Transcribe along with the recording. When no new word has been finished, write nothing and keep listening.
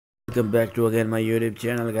Welcome back to again my YouTube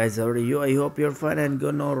channel, guys. How are you? I hope you're fine and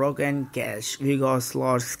good. No rock and cash. We got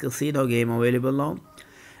slots casino game available now.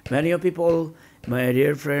 Many of people, my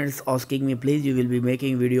dear friends, asking me, please, you will be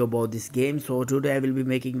making video about this game. So today I will be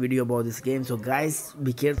making video about this game. So guys,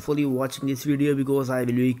 be carefully watching this video because I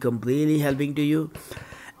will be completely helping to you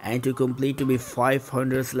and to complete to be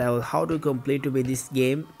 500 level. How to complete to be this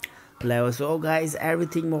game level. So guys,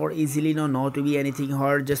 everything more easily now, not to be anything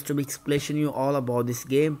hard, just to be explaining you all about this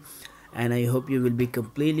game. And I hope you will be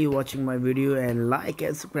completely watching my video and like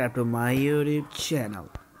and subscribe to my YouTube channel.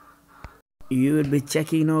 You will be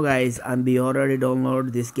checking now, guys. I'm be already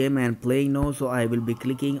download this game and playing now, so I will be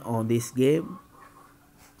clicking on this game.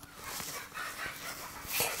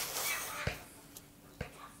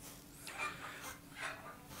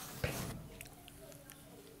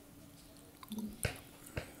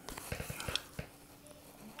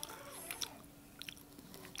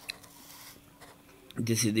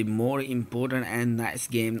 This is the more important and nice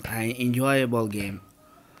game and enjoyable game.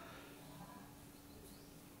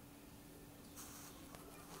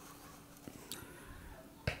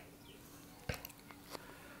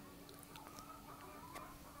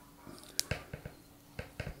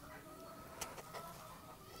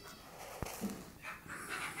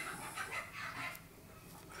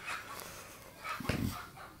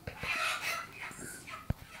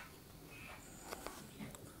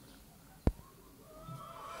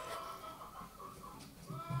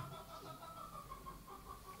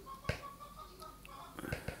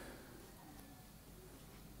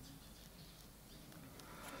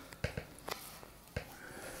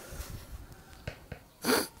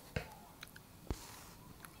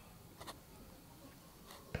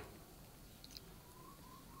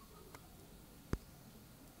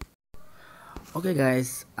 Okay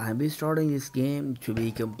guys, I'll be starting this game to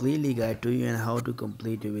be completely guide to you and how to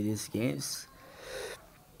complete with these games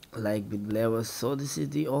like with levels. So this is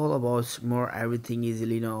the all about more everything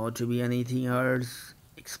easily now to be anything else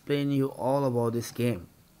explain you all about this game.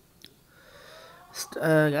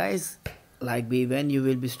 Guys, like be when you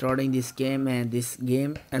will be starting this game and this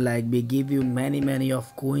game like be give you many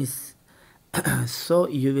of coins. So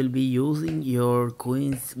you will be using your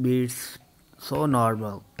coins beats so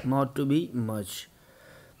normal, not to be much.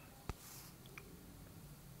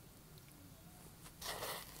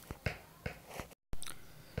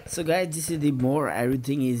 So guys, this is the more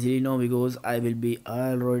everything easily now because I will be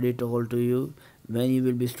already told to you when you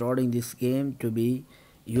will be starting this game to be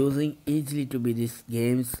using easily to be these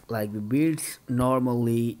games like the builds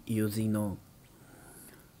normally using now.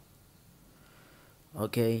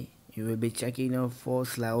 Okay, you will be checking out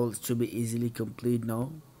first levels to be easily complete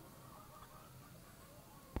now.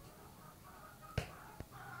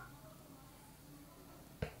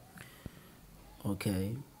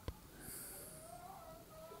 Okay.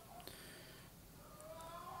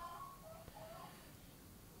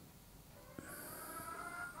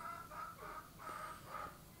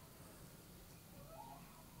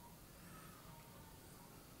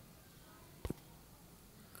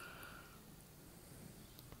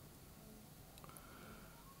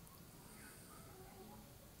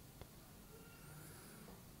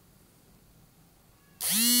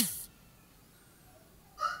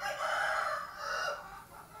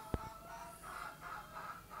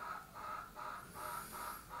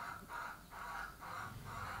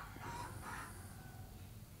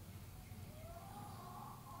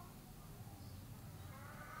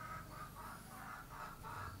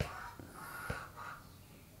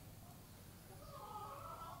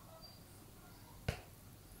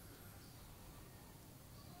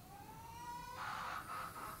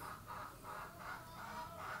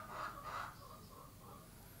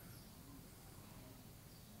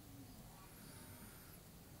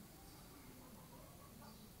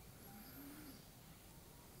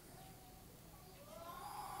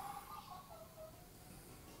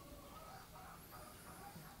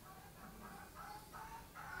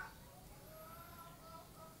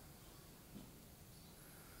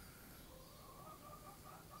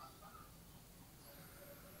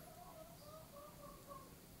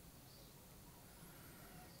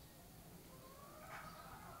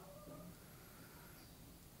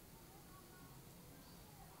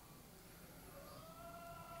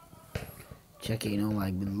 Checking out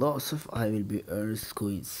like with lots of I will be earned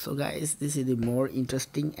coins. So guys, this is the more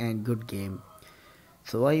interesting and good game.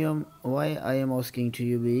 So why I am asking to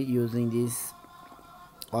you be using these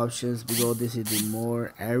options because this is the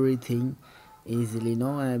more everything easily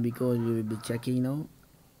now and because you will be checking now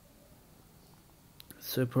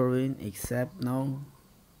super win accept now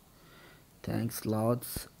thanks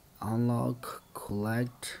lots unlock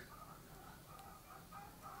collect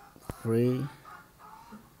free.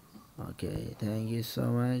 Okay, thank you so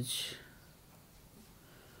much.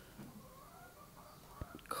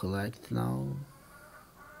 Collect now.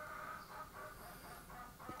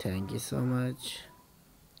 Thank you so much.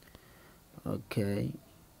 Okay,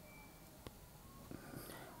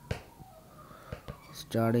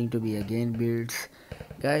 starting to be again beats.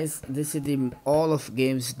 Guys, this is the all of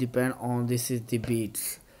games depend on this is the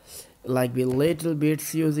beats. Like we little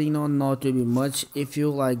bits using or not to be much. If you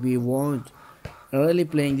like we want early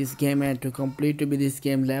playing this game and to complete to be this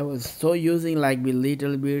game levels, so using like be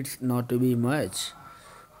little bits not to be much.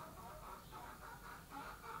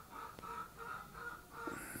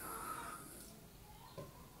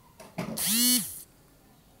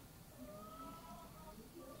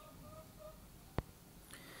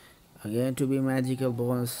 Again to be magical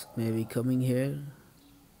bonus maybe coming here.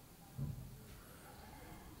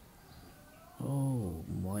 Oh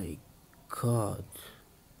my god.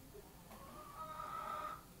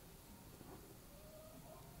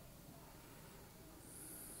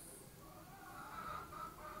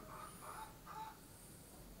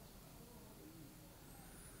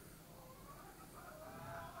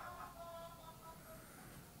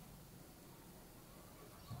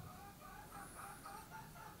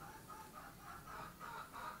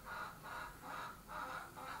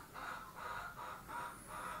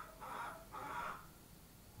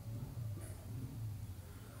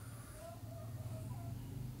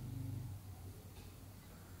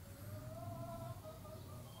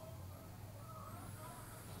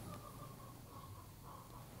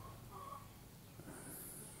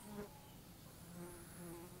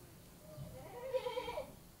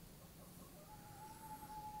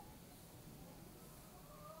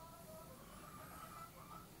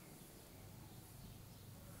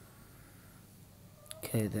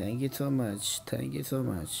 Okay, thank you so much. Thank you so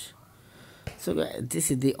much. So guys,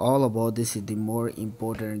 this is the all about this is the more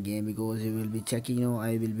important game because you will be checking,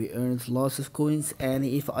 I will be earning lots of coins, and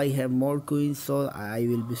if I have more coins, so I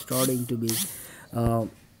will be starting to be uh,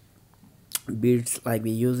 beats like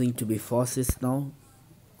we using to be fastest now.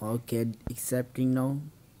 Okay, accepting now.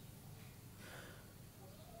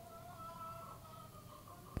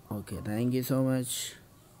 Okay, thank you so much.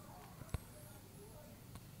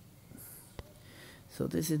 So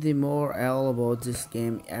this is the more all about this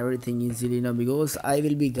game, everything easily now because I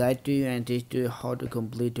will be guide to you and teach you how to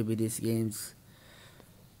complete to be these games.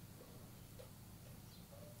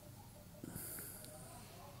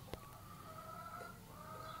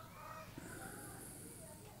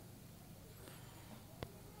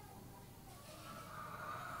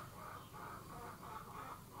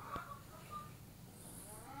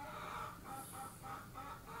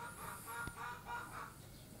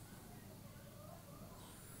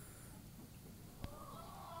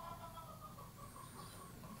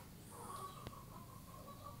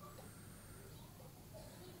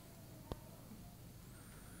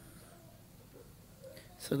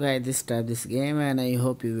 So guys, this type this game, and I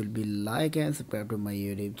hope you will be like and subscribe to my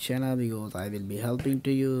YouTube channel because I will be helping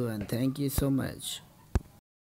to you, and thank you so much.